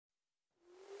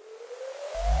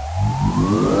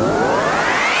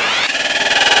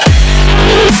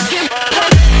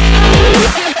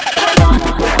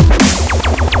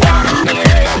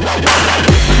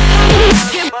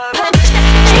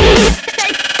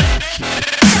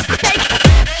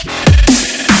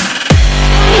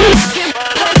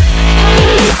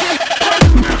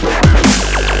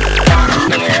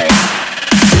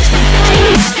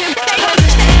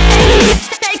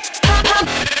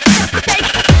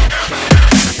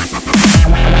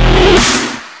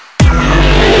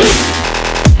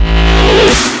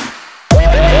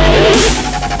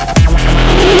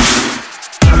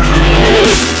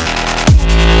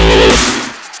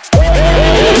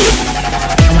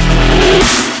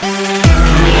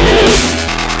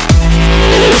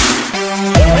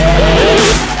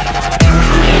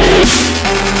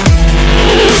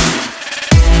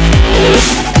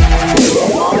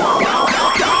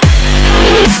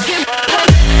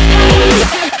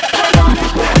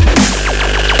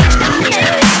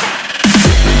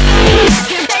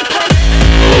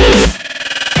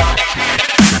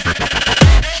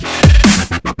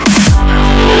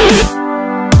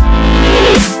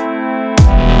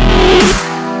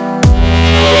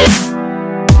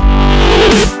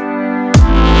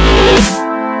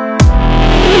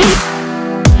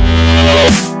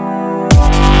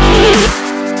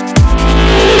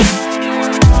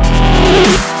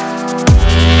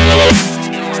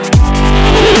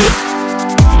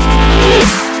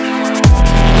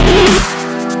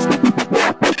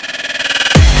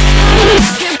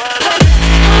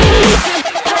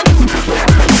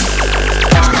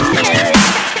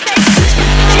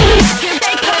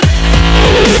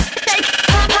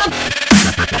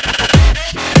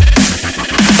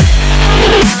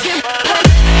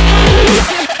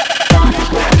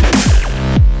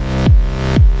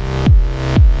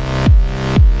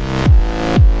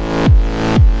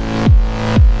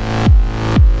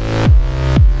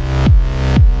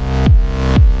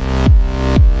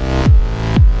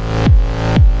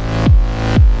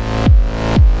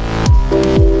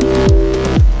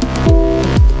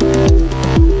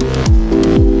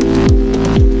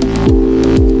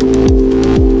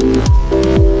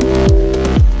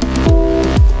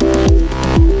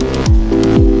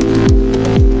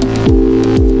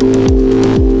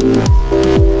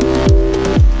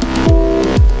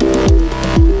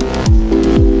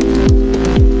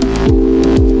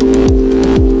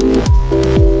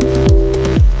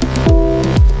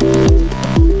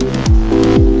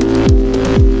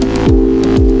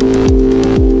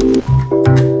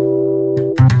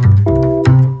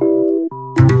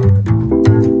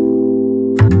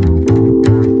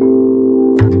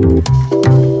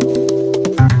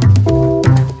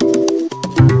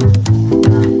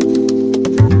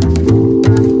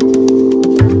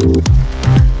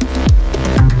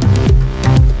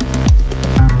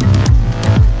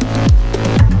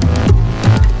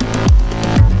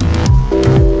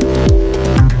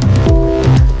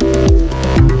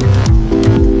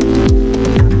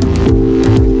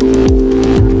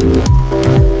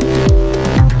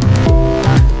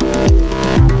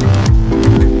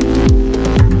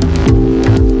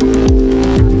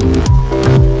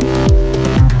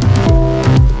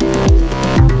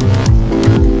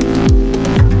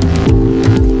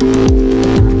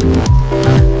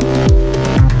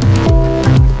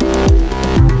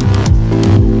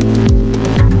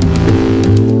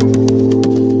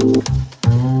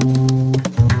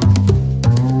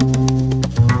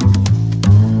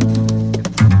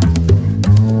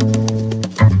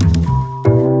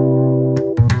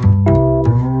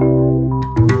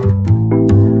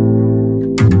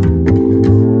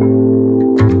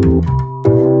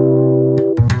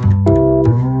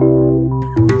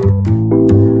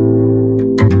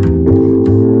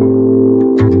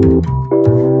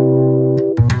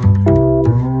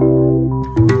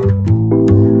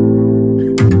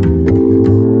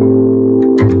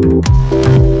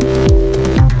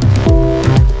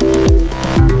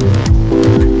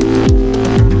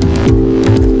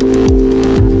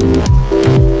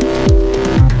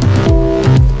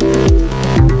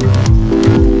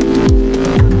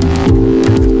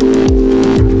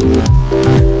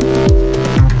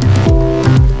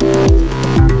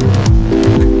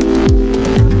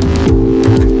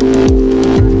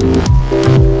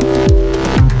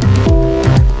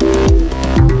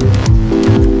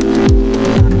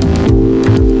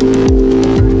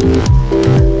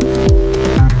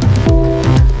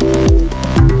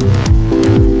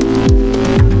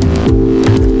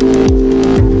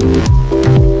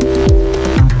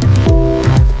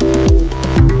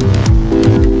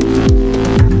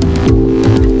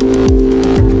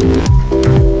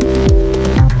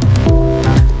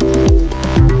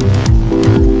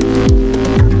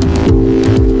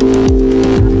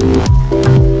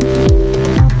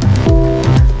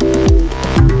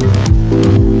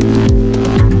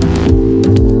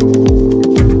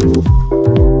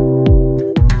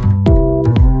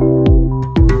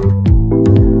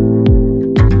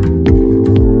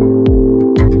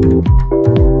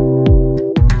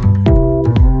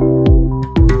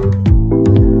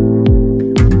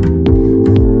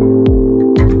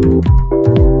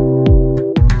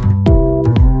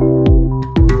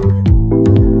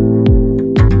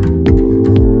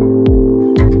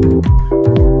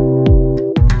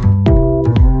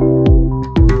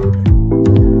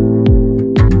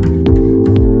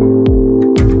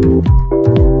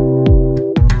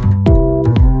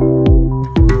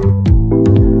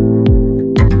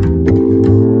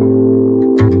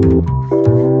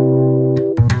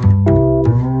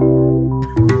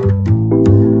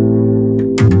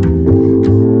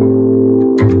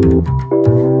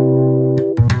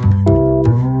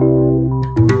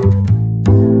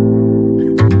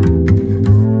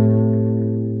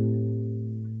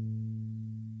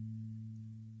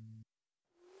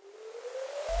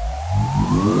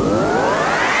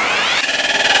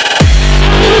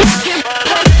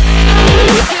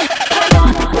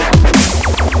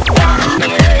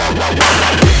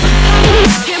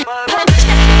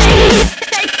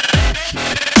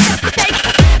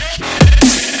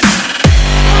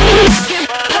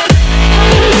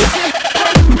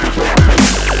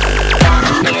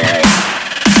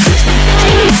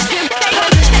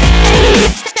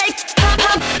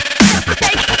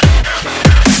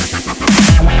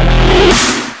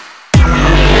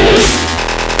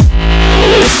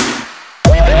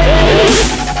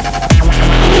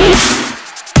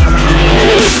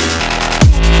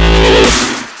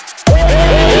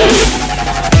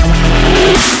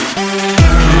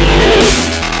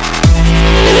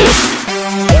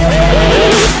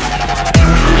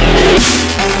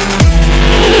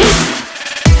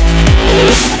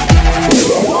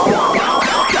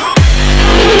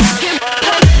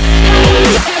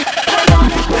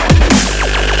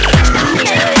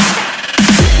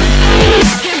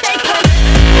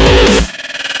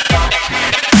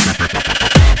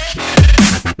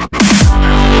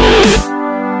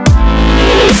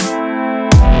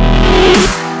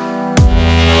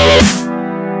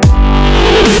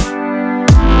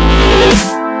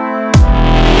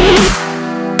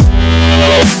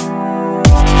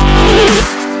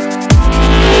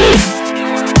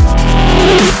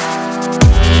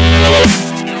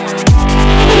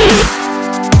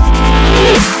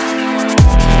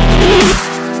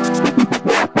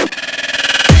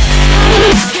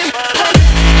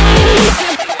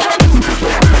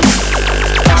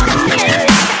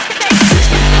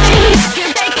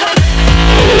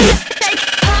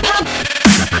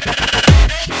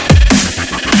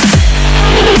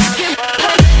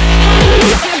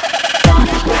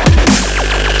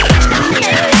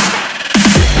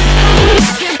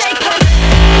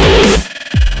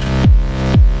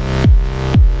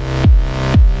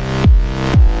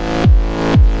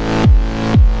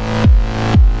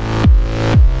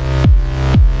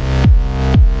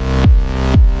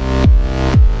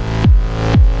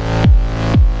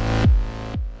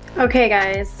Okay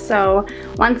guys, so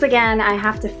once again I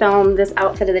have to film this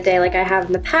outfit of the day like I have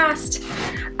in the past.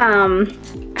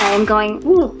 I'm going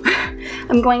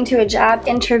to a job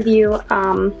interview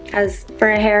as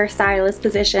for a hairstylist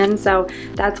position, so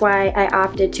that's why I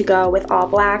opted to go with all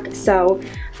black. So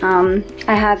I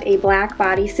have a black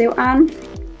bodysuit on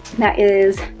that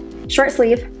is short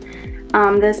sleeve.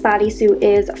 This bodysuit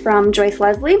is from Joyce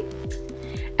Leslie,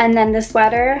 and then the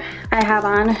sweater I have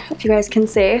on, if you guys can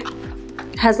see,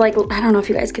 has like, I don't know if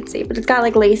you guys can see, but it's got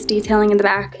like lace detailing in the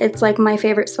back. It's like my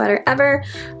favorite sweater ever.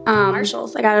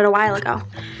 Marshalls, I got it a while ago.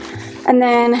 And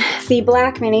then the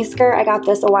black mini skirt, I got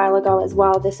this a while ago as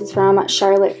well. This is from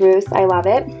Charlotte Russe, I love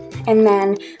it. And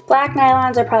then black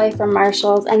nylons are probably from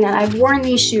Marshalls. And then I've worn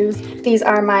these shoes. These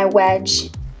are my wedge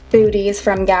booties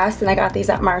from Guess, and I got these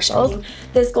at Marshalls.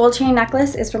 This gold chain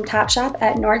necklace is from Topshop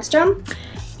at Nordstrom.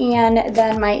 And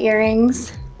then my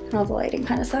earrings, oh, the lighting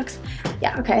kind of sucks.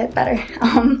 Yeah, okay, better.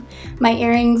 My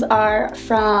earrings are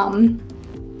from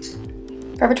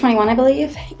Forever 21, I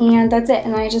believe, and that's it.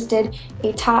 And I just did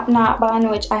a top knot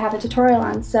bun, which I have a tutorial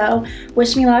on, so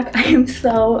wish me luck. I am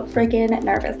so freaking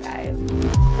nervous, guys.